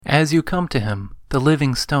As you come to him, the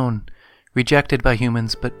living stone, rejected by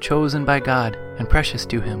humans but chosen by God and precious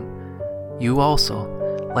to him, you also,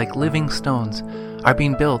 like living stones, are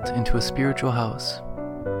being built into a spiritual house.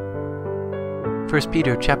 1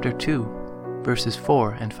 Peter chapter 2, verses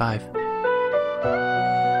 4 and 5.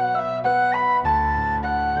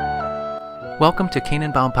 Welcome to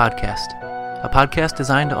Canaan Bound Podcast, a podcast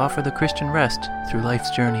designed to offer the Christian rest through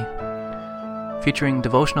life's journey. Featuring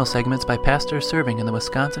devotional segments by pastors serving in the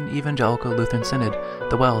Wisconsin Evangelical Lutheran Synod,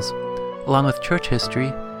 The Wells, along with church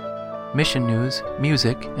history, mission news,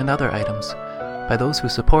 music, and other items by those who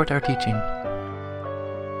support our teaching.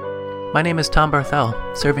 My name is Tom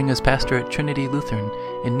Barthel, serving as pastor at Trinity Lutheran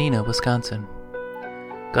in Neenah, Wisconsin.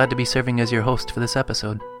 Glad to be serving as your host for this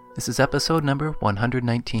episode. This is episode number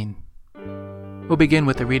 119. We'll begin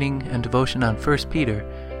with a reading and devotion on 1 Peter,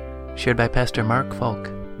 shared by Pastor Mark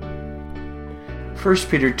Falk. 1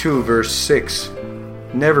 Peter 2, verse 6,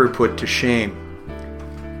 never put to shame.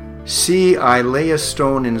 See, I lay a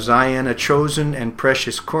stone in Zion, a chosen and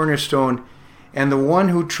precious cornerstone, and the one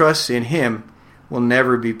who trusts in him will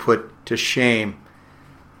never be put to shame.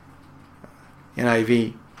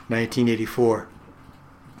 NIV, 1984.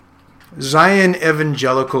 Zion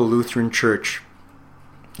Evangelical Lutheran Church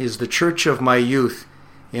is the church of my youth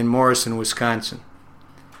in Morrison, Wisconsin.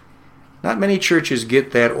 Not many churches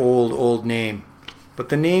get that old name, but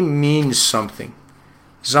the name means something.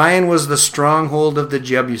 Zion was the stronghold of the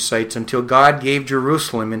Jebusites until God gave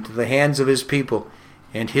Jerusalem into the hands of his people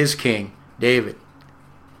and his king, David.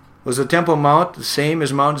 Was the Temple Mount the same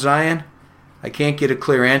as Mount Zion? I can't get a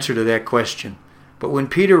clear answer to that question. But when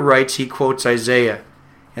Peter writes, he quotes Isaiah,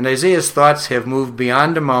 and Isaiah's thoughts have moved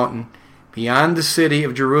beyond the mountain, beyond the city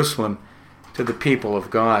of Jerusalem, to the people of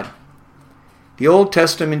God. The Old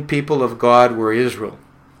Testament people of God were Israel,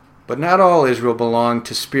 but not all Israel belonged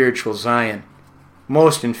to spiritual Zion.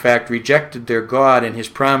 Most, in fact, rejected their God and his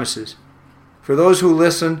promises. For those who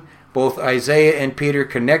listened, both Isaiah and Peter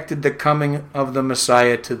connected the coming of the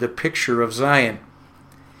Messiah to the picture of Zion.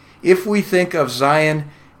 If we think of Zion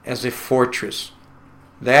as a fortress,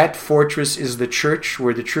 that fortress is the church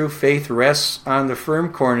where the true faith rests on the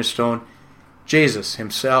firm cornerstone, Jesus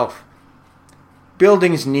himself.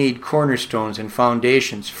 Buildings need cornerstones and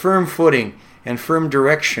foundations, firm footing and firm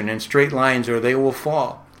direction and straight lines, or they will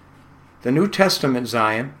fall. The New Testament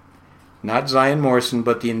Zion, not Zion Morrison,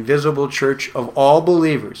 but the invisible church of all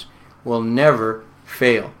believers, will never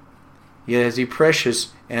fail. It is a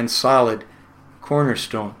precious and solid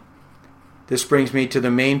cornerstone. This brings me to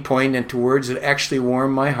the main point and to words that actually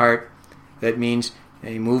warm my heart. That means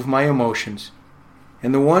they move my emotions.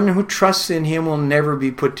 And the one who trusts in him will never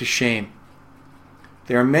be put to shame.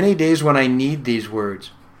 There are many days when I need these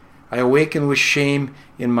words. I awaken with shame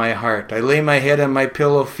in my heart. I lay my head on my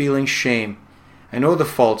pillow feeling shame. I know the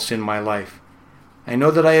faults in my life. I know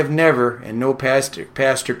that I have never, and no pastor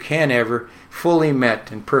can ever, fully met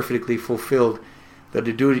and perfectly fulfilled the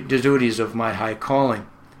duties of my high calling.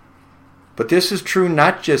 But this is true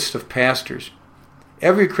not just of pastors.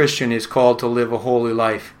 Every Christian is called to live a holy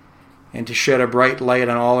life and to shed a bright light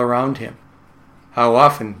on all around him. How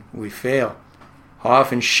often we fail. How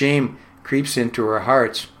often shame creeps into our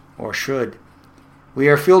hearts, or should. We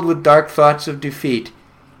are filled with dark thoughts of defeat,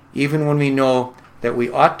 even when we know that we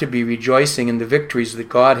ought to be rejoicing in the victories that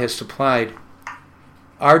God has supplied.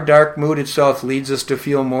 Our dark mood itself leads us to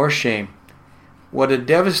feel more shame. What a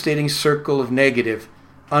devastating circle of negative,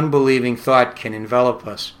 unbelieving thought can envelop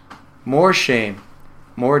us. More shame,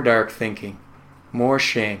 more dark thinking, more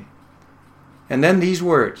shame. And then these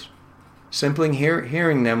words, simply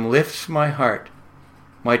hearing them lifts my heart.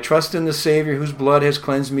 My trust in the Savior whose blood has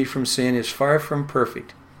cleansed me from sin is far from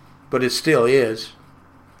perfect, but it still is.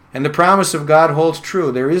 And the promise of God holds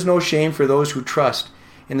true. There is no shame for those who trust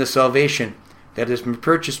in the salvation that has been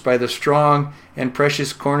purchased by the strong and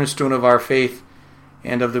precious cornerstone of our faith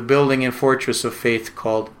and of the building and fortress of faith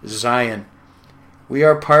called Zion. We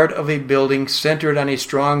are part of a building centered on a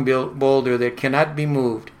strong boulder that cannot be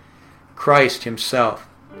moved, Christ himself.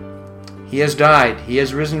 He has died. He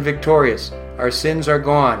has risen victorious. Our sins are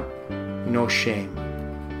gone. No shame.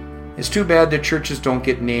 It's too bad that churches don't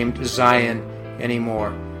get named Zion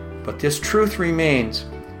anymore. But this truth remains.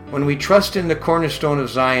 When we trust in the cornerstone of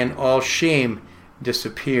Zion, all shame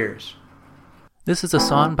disappears. This is a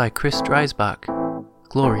song by Chris Dreisbach,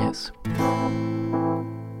 Glorious.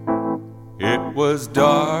 It was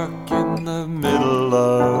dark in the middle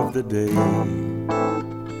of the day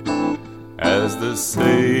as the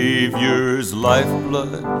Savior's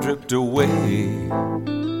lifeblood dripped away.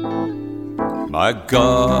 My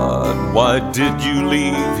God, why did you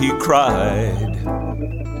leave? He cried.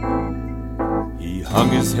 He hung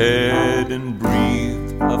his head and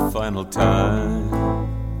breathed a final time.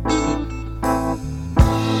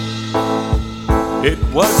 It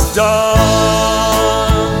was done,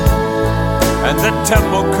 and the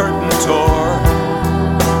temple curtain tore.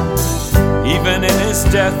 Even in his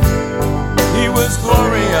death, he was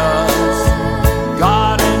glorious,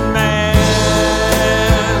 God and man,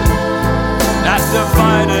 not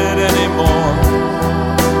divided anymore.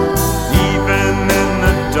 Even in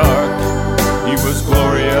the dark, he was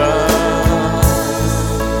glorious.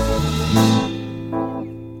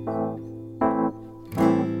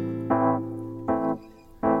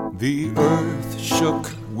 The earth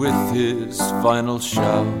shook with his final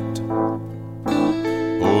shout.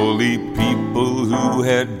 Holy people who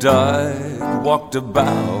had died walked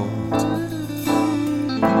about.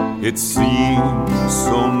 It seemed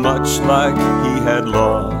so much like he had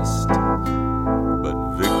lost, but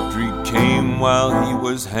victory came while he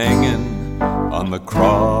was hanging on the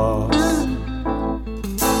cross.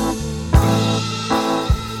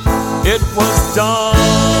 It was done,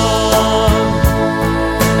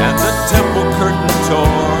 and the temple curtain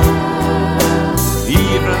tore.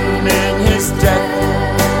 Even in his death,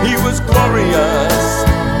 he was glorious,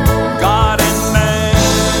 God and man,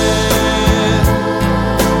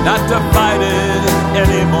 not divided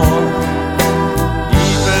anymore.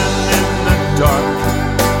 Even in the dark,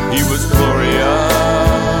 he was glorious.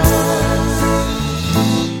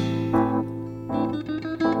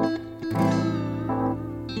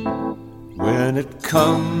 When it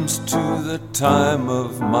comes to the time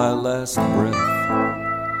of my last breath,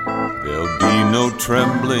 there'll be no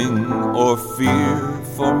trembling or fear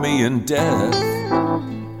for me in death.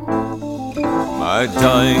 My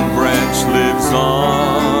dying branch lives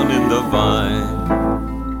on in the vine.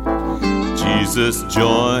 Jesus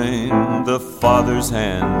joined the Father's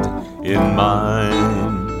hand in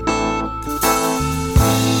mine.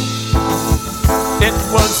 It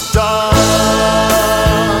was done,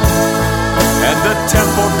 and the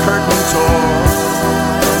temple curtain tore.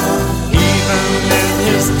 Even in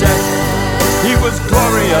his death, he was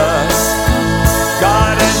glorious,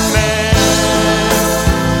 God and man,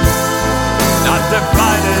 not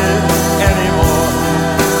divided anymore.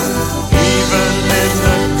 Even in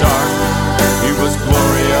the dark, he was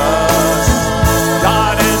glorious,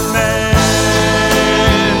 God and man,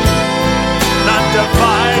 not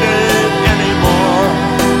divided anymore.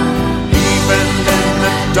 Even in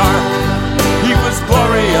the dark, he was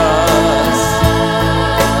glorious.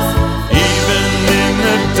 Even in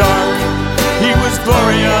the dark, he was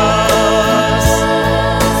glorious.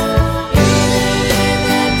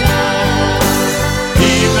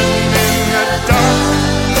 Even in the dark,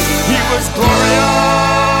 he was glorious.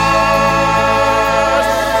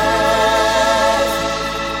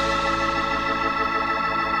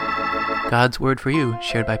 God's Word for You,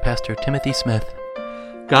 shared by Pastor Timothy Smith.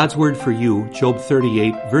 God's Word for You, Job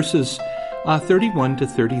 38, verses 31 to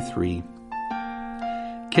 33.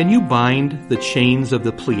 Can you bind the chains of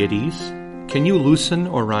the Pleiades? Can you loosen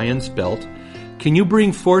Orion's belt? Can you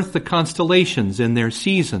bring forth the constellations in their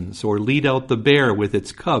seasons, or lead out the bear with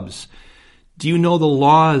its cubs? Do you know the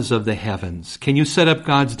laws of the heavens? Can you set up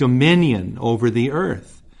God's dominion over the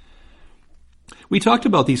earth? We talked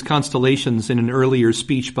about these constellations in an earlier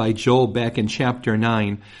speech by Job back in chapter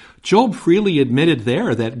 9. Job freely admitted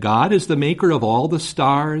there that God is the maker of all the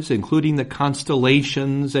stars, including the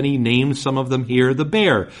constellations, and he named some of them here: the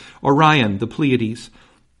bear, Orion, the Pleiades.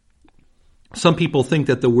 Some people think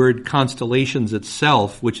that the word constellations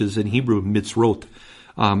itself, which is in Hebrew mitzrot,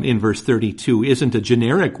 in verse 32, isn't a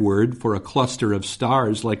generic word for a cluster of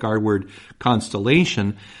stars like our word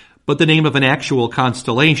constellation, but the name of an actual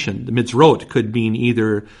constellation. The mitzrot could mean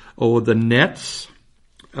either, the nets.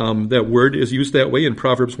 That word is used that way in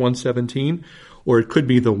Proverbs 1:17, or it could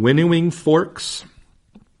be the winnowing forks.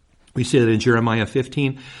 We see that in Jeremiah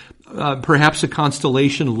 15. Perhaps a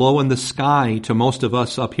constellation low in the sky to most of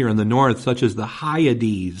us up here in the north, such as the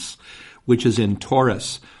Hyades, which is in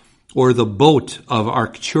Taurus, or the boat of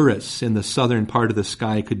Arcturus in the southern part of the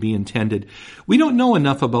sky could be intended. We don't know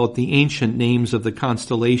enough about the ancient names of the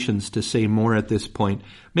constellations to say more at this point.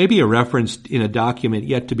 Maybe a reference in a document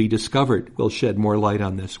yet to be discovered will shed more light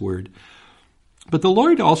on this word. But the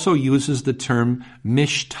Lord also uses the term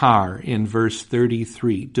mishtar in verse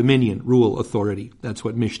 33, dominion, rule, authority. That's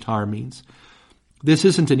what mishtar means. This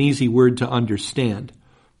isn't an easy word to understand,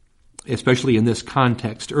 especially in this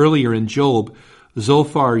context. Earlier in Job,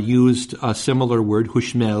 Zophar used a similar word,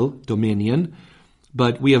 hushmel, dominion,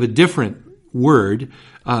 but we have a different word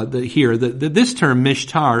here. This term,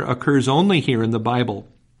 mishtar, occurs only here in the Bible.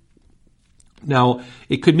 Now,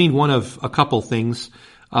 it could mean one of a couple things.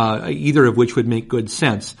 either of which would make good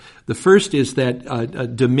sense. The first is that a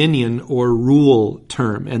dominion or rule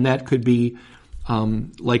term, and that could be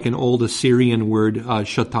like an old Assyrian word,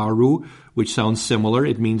 shataru, which sounds similar.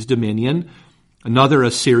 It means dominion. Another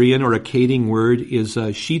Assyrian or Akkadian word is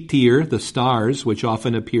shitir, the stars, which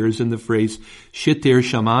often appears in the phrase shitir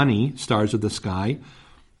shamani, stars of the sky.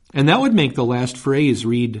 And that would make the last phrase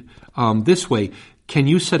read this way: can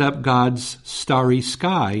you set up God's starry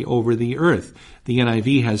sky over the earth? The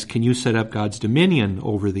NIV has, can you set up God's dominion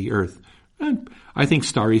over the earth? And I think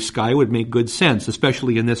starry sky would make good sense,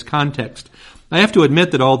 especially in this context. I have to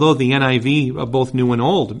admit that although the NIV, both New and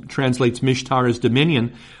Old, translates Mishtar as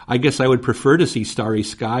dominion, I guess I would prefer to see starry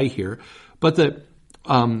sky here. But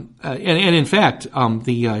in fact,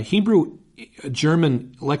 the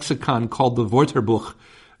Hebrew-German lexicon called the Wörterbuch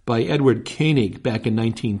by Edward Koenig back in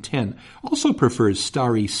 1910 also prefers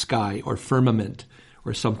starry sky or firmament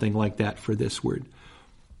or something like that for this word.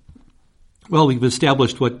 Well, we've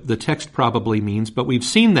established what the text probably means, but we've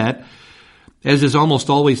seen that, as is almost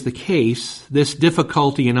always the case, this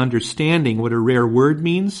difficulty in understanding what a rare word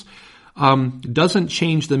means doesn't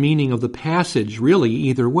change the meaning of the passage really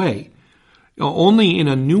either way. Only in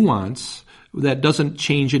a nuance that doesn't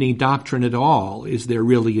change any doctrine at all is there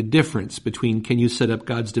really a difference between can you set up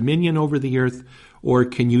God's dominion over the earth or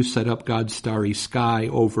can you set up God's starry sky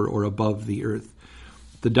over or above the earth.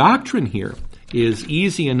 The doctrine here is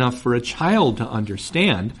easy enough for a child to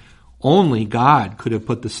understand. Only God could have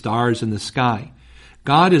put the stars in the sky.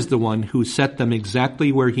 God is the one who set them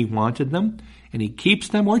exactly where he wanted them, and he keeps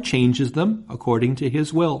them or changes them according to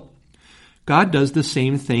his will. God does the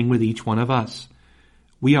same thing with each one of us.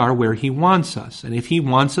 We are where he wants us, and if he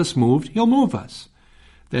wants us moved, he'll move us.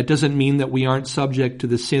 That doesn't mean that we aren't subject to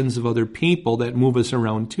the sins of other people that move us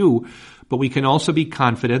around too, but we can also be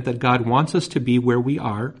confident that God wants us to be where we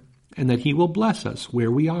are, and that he will bless us where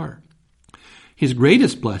we are. His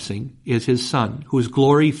greatest blessing is his Son, whose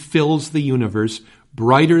glory fills the universe,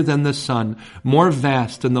 brighter than the sun, more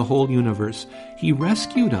vast than the whole universe. He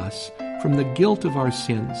rescued us from the guilt of our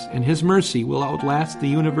sins, and his mercy will outlast the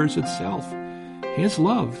universe itself. His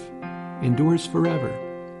love endures forever.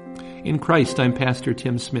 In Christ, I'm Pastor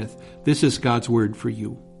Tim Smith. This is God's Word for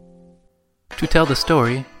you. To Tell the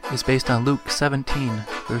Story is based on Luke 17,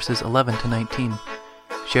 verses 11 to 19,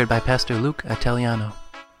 shared by Pastor Luke Italiano.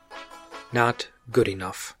 Not good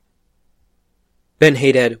enough.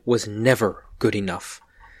 Ben-Hadad was never good enough.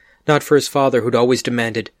 Not for his father, who'd always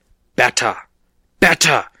demanded, "Better!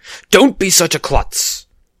 Better! Don't be such a klutz!"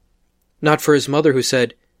 Not for his mother, who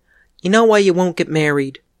said, "You know why you won't get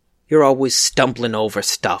married? You're always stumbling over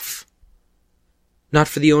stuff." Not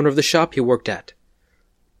for the owner of the shop he worked at.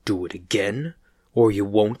 "Do it again, or you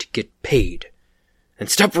won't get paid. And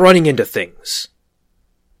stop running into things."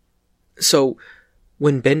 So,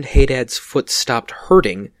 when Ben-Hadad's foot stopped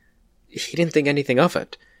hurting, he didn't think anything of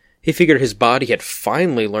it. He figured his body had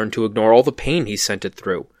finally learned to ignore all the pain he sent it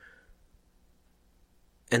through.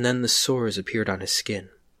 And then the sores appeared on his skin.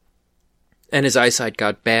 And his eyesight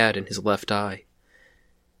got bad in his left eye.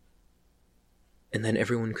 And then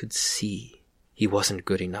everyone could see he wasn't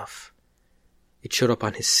good enough. It showed up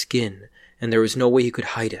on his skin, and there was no way he could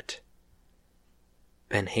hide it.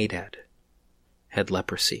 Ben-Hadad had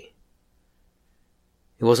leprosy.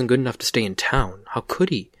 He wasn't good enough to stay in town. How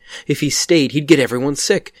could he? If he stayed, he'd get everyone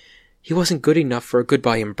sick. He wasn't good enough for a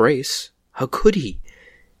goodbye embrace. How could he?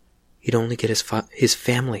 He'd only get his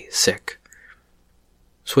family sick.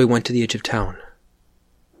 So he went to the edge of town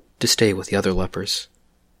to stay with the other lepers,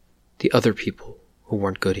 the other people who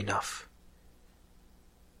weren't good enough.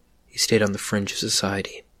 He stayed on the fringe of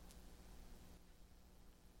society.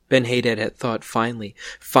 Ben-Hadad had thought finally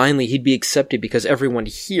he'd be accepted because everyone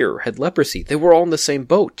here had leprosy. They were all in the same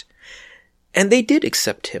boat. And they did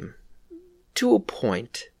accept him. To a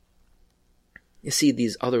point. You see,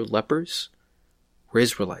 these other lepers were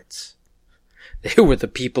Israelites. They were the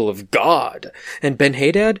people of God. And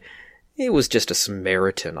Ben-Hadad, it was just a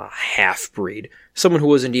Samaritan, a half-breed, someone who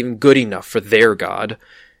wasn't even good enough for their God.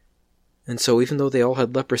 And so even though they all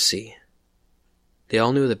had leprosy, they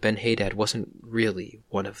all knew that Ben-Hadad wasn't really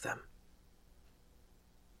one of them.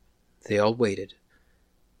 They all waited,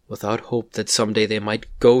 without hope that someday they might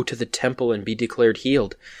go to the temple and be declared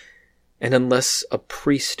healed, and unless a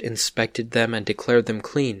priest inspected them and declared them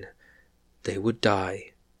clean, they would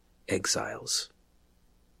die exiles.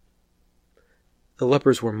 The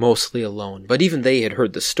lepers were mostly alone, but even they had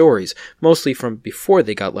heard the stories, mostly from before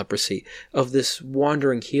they got leprosy, of this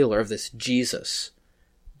wandering healer, of this Jesus.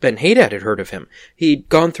 Ben-Hadad had heard of him. He'd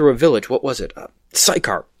gone through a village, what was it?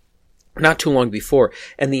 Sychar. not too long before,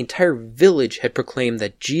 and the entire village had proclaimed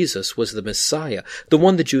that Jesus was the Messiah, the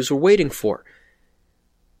one the Jews were waiting for.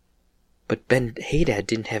 But Ben-Hadad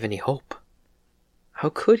didn't have any hope. How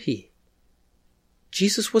could he?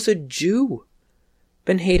 Jesus was a Jew.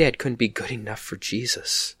 Ben-Hadad couldn't be good enough for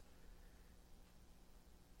Jesus.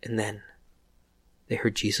 And then they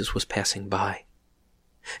heard Jesus was passing by.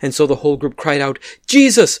 And so the whole group cried out,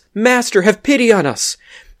 "Jesus, Master, have pity on us!"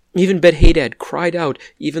 Even Ben-Hadad cried out,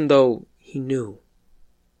 even though he knew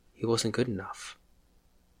he wasn't good enough.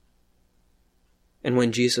 And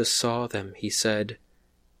when Jesus saw them, he said,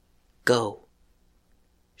 "Go,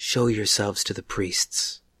 show yourselves to the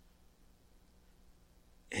priests."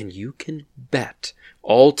 And you can bet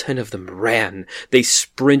all 10 of them ran. They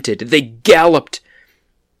sprinted. They galloped.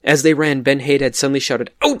 As they ran, Ben-Hadad suddenly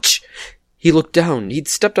shouted, "Ouch!" He looked down. He'd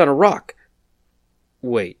stepped on a rock.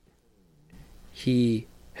 Wait. He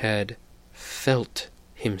had felt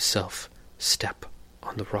himself step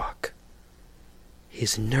on the rock.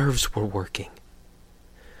 His nerves were working.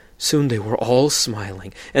 Soon they were all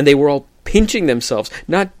smiling, and they were all pinching themselves,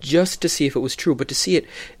 not just to see if it was true, but to see it.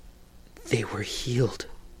 They were healed.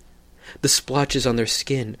 The splotches on their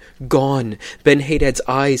skin, gone. Ben-Hadad's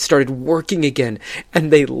eyes started working again,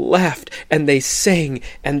 and they laughed, and they sang,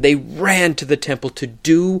 and they ran to the temple to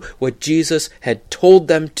do what Jesus had told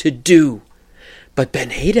them to do. But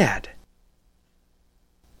Ben-Hadad,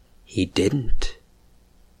 he didn't.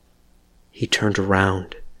 He turned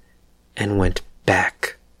around and went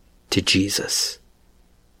back to Jesus.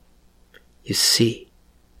 You see,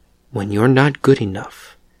 when you're not good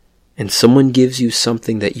enough, and someone gives you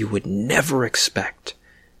something that you would never expect,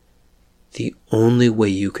 the only way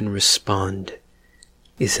you can respond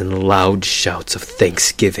is in loud shouts of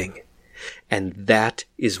thanksgiving. And that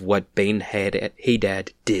is what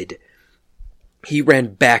Ben-Hadad did. He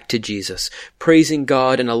ran back to Jesus, praising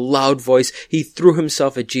God in a loud voice. He threw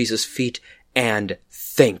himself at Jesus' feet and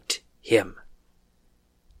thanked him.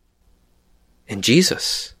 And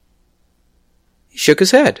Jesus, he shook his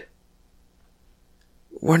head.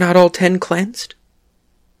 Were not all 10 cleansed?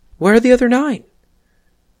 Where are the other 9?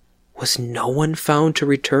 Was no one found to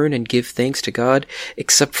return and give thanks to God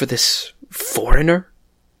except for this foreigner?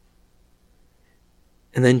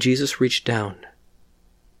 And then Jesus reached down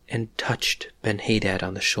and touched Ben-Hadad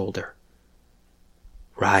on the shoulder.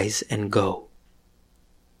 "Rise and go.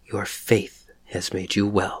 Your faith has made you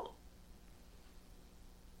well."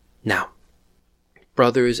 Now,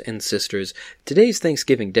 brothers and sisters, today's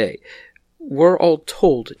Thanksgiving Day. We're all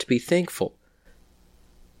told to be thankful.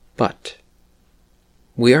 But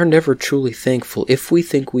we are never truly thankful if we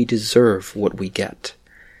think we deserve what we get.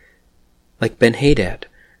 Like Ben-Hadad,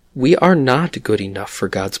 we are not good enough for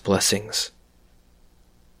God's blessings.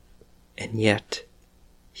 And yet,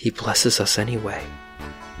 he blesses us anyway.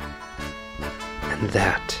 And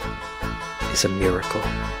that is a miracle.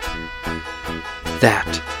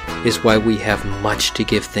 That is why we have much to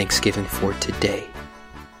give thanksgiving for today.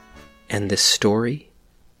 And this story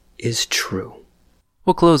is true.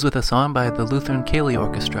 We'll close with a song by the Lutheran Cayley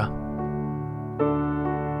Orchestra.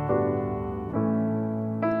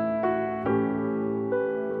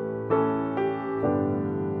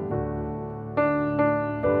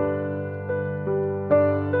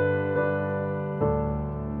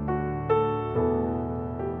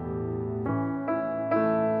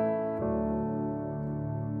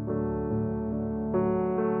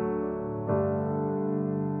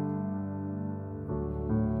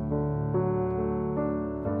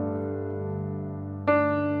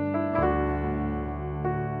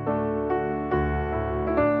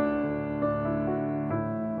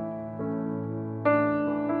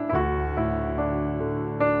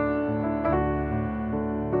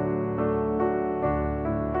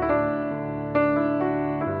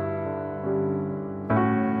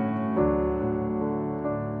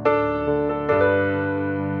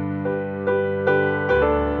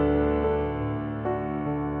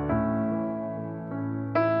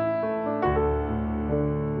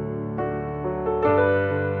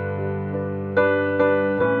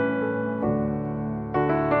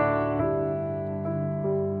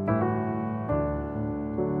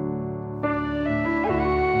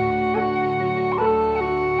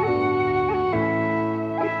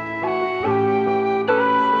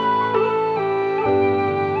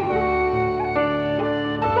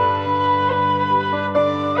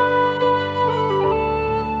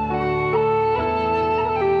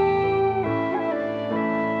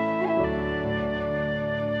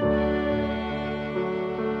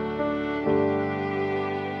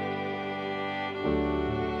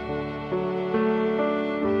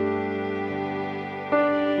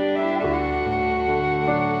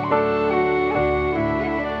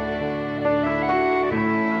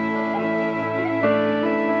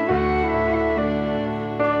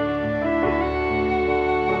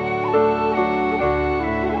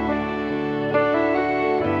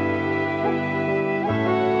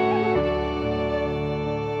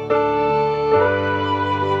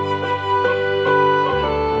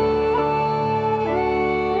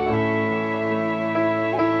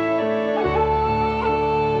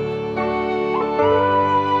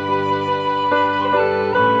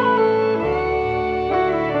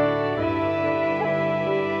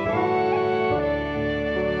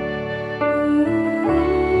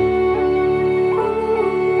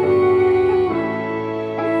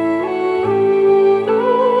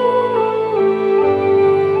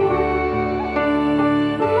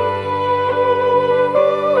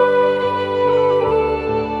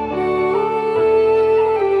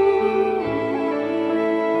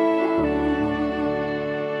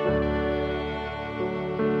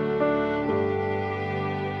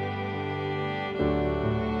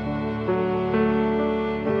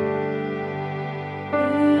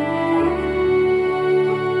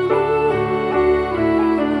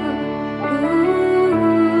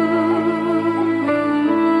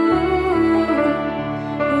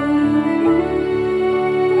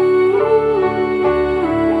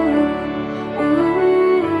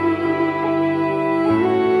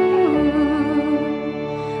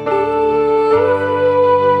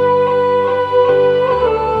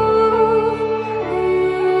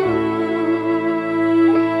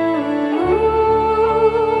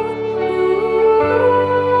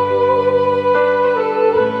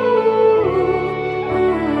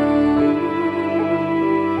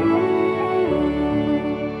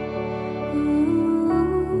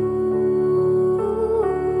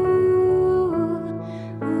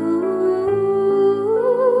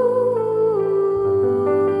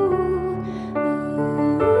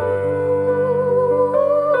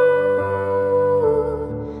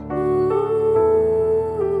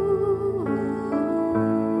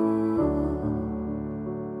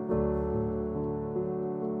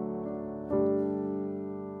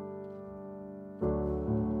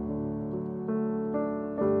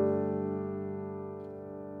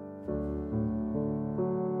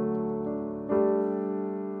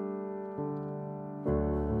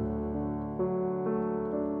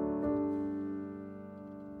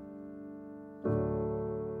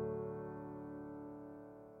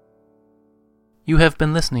 You have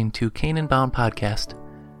been listening to Canaan Bound Podcast.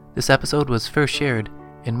 This episode was first shared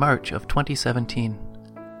in March of 2017.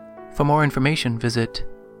 For more information, visit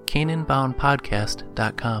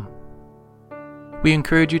canaanboundpodcast.com. We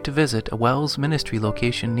encourage you to visit a WELS ministry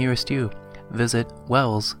location nearest you. Visit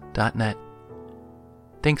wells.net.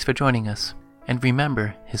 Thanks for joining us, and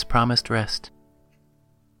remember His promised rest.